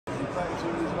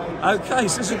Okay,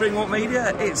 so this is Ringwalk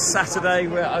Media. It's Saturday.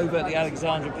 We're over at the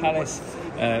Alexandra Palace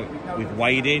with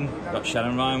Wade in. Got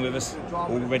Shannon Ryan with us,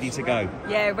 all ready to go.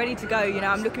 Yeah, ready to go. You know,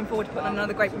 I'm looking forward to putting on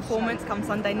another great performance come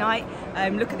Sunday night.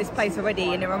 Look at this place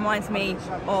already, and it reminds me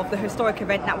of the historic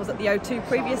event that was at the O2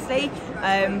 previously.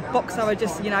 Boxer are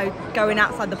just, you know, going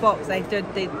outside the box. They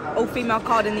did the all-female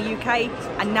card in the UK,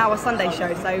 and now a Sunday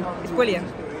show. So it's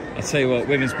brilliant. I tell you what,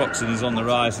 women's boxing is on the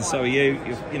rise, and so are you.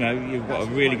 You've got a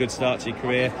really good start to your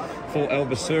career. Fought El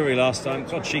Basuri last time.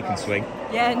 God, she can swing.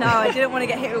 Yeah, no, I didn't want to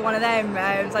get hit with one of them,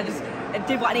 so I just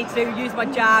did what I need to do, used my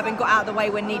jab, and got out of the way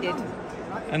when needed.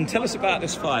 And tell us about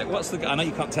this fight. I know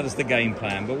you can't tell us the game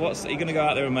plan, but are you going to go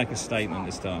out there and make a statement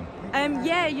this time?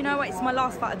 Yeah, you know what, it's my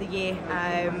last fight of the year.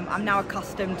 I'm now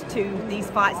accustomed to these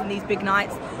fights and these big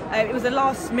nights. It was a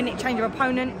last minute change of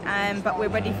opponent, but we're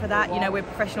ready for that. You know, we're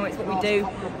professional, it's what we do.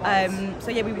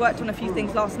 So yeah, we worked on a few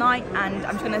things last night, and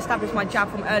I'm just going to establish my jab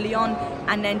from early on,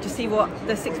 and then just see what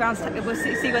the 6 rounds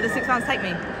see where the 6 rounds take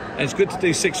me. And it's good to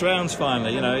do 6 rounds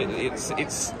finally. You know,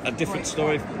 it's a different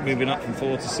story moving up from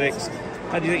 4 to 6.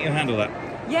 How do you think you'll handle that?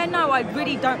 Yeah, no, I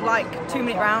really don't like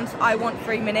 2-minute rounds. I want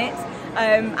 3 minutes.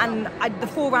 The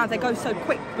 4 rounds, they go so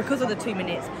quick because of the 2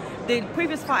 minutes. The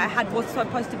previous fight I had was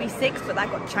supposed to be 6, but that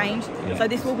got changed. Yeah. So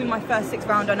this will be my first 6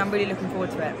 rounder, and I'm really looking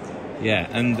forward to it. Yeah,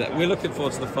 and we're looking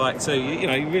forward to the fight too. You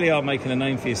know, you really are making a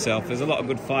name for yourself. There's a lot of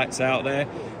good fights out there.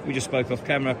 We just spoke off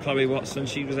camera, Chloe Watson,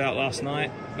 she was out last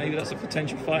night. Maybe that's a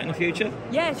potential fight in the future?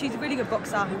 Yeah, she's a really good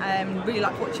boxer. Really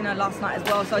liked watching her last night as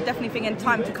well. So I definitely think in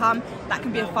time to come, that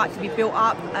can be a fight to be built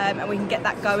up, and we can get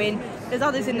that going. There's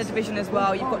others in the division as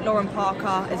well. You've got Lauren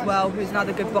Parker as well, who's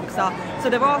another good boxer.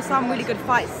 So there are some really good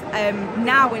fights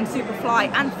now in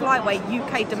Superfly and Flyweight,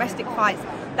 UK domestic fights,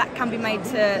 that can be made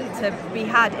to be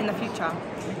had in the future.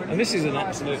 And this is an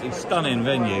absolutely stunning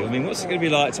venue. I mean, what's it going to be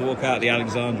like to walk out of the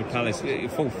Alexandra Palace? Your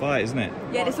full fight, isn't it?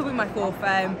 Yeah, this will be my 4th.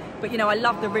 But you know, I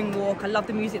love the ring walk. I love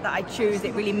the music that I choose.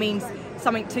 It really means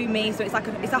something to me. So it's like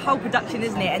it's a whole production,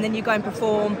 isn't it? And then you go and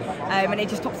perform, and it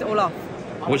just tops it all off.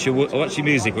 What's your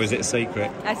music, or is it a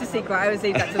secret? It's a secret. I always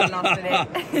leave that to the last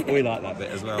minute. We like that bit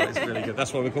as well. It's really good.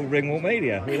 That's why we're called Ringwalk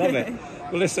Media. We love it.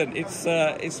 Well, listen, it's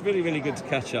really, really good to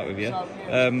catch up with you.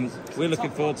 We're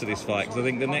looking forward to this fight, because I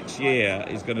think the next year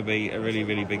is going to be a really,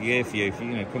 really big year for you. If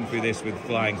you come through this with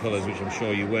flying colours, which I'm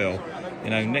sure you will, you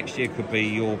know, next year could be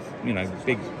your, you know,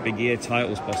 big year,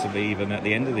 titles possibly even at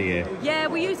the end of the year. Yeah,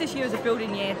 we use this year as a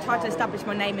building year, try to establish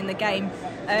my name in the game.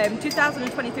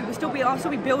 2023 I'll still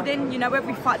be building. You know,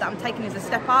 every fight that I'm taking is a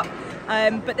step up.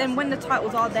 But then when the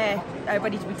titles are there,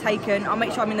 ready to be taken, I'll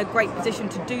make sure I'm in a great position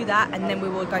to do that, and then we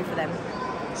will go for them.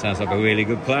 Sounds like a really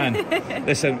good plan.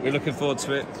 Listen, we're looking forward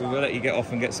to it. We'll let you get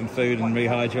off and get some food and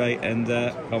rehydrate, and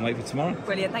can't wait for tomorrow.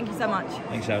 Brilliant. Thank you so much.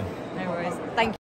 Thanks, Sharon. No worries. Thank you.